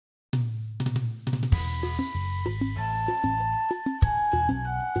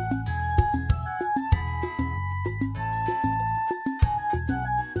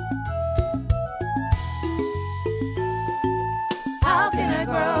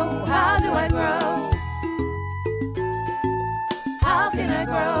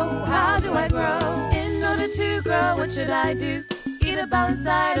to grow, what should I do? Eat a balanced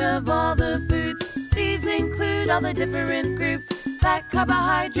diet of all the foods. These include all the different groups, like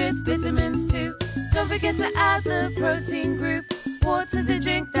carbohydrates, vitamins too. Don't forget to add the protein group. Water to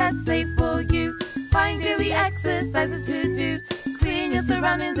drink that's safe for you. Find daily exercises to do. Clean your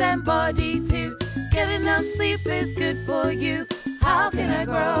surroundings and body too. Get enough sleep is good for you. How can I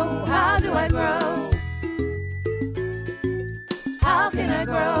grow? How do I grow? How can I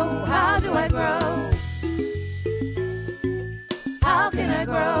grow? How do I grow? How can I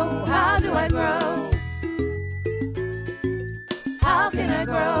grow? How do I grow? How can I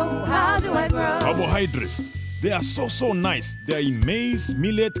grow? How do I grow? Carbohydrates. They are so nice. They are in maize,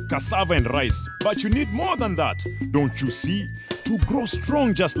 millet, cassava and rice. But you need more than that, don't you see? To grow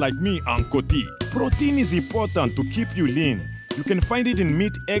strong just like me, Uncle T. Protein is important to keep you lean. You can find it in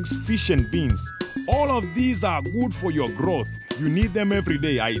meat, eggs, fish and beans. All of these are good for your growth. You need them every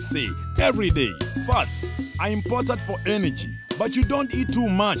day, I say. Every day. Fats are important for energy. But you don't eat too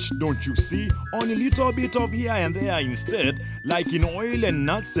much, don't you see? Only a little bit of here and there instead, like in oil and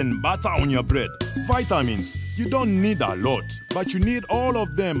nuts and butter on your bread. Vitamins, you don't need a lot, but you need all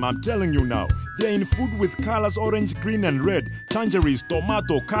of them, I'm telling you now. They're in food with colors orange, green and red, tangerines,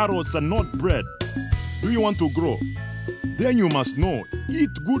 tomato, carrots and not bread. Do you want to grow? Then you must know, eat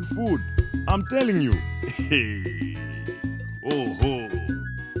good food. I'm telling you. Hey. Oh ho.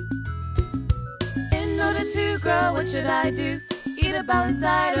 In order to grow, what should I do? Eat a balanced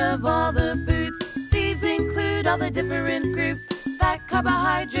diet of all the foods. These include all the different groups, like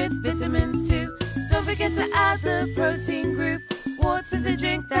carbohydrates, vitamins too. Don't forget to add the protein group. Water to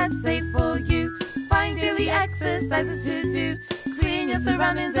drink that's safe for you. Find daily exercises to do. Clean your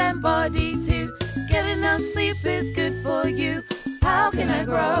surroundings and body too. Get enough sleep is good for you. How can I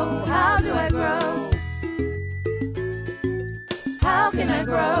grow? How do I grow? How can I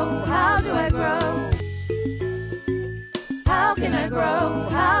grow? How do I grow? How can I grow?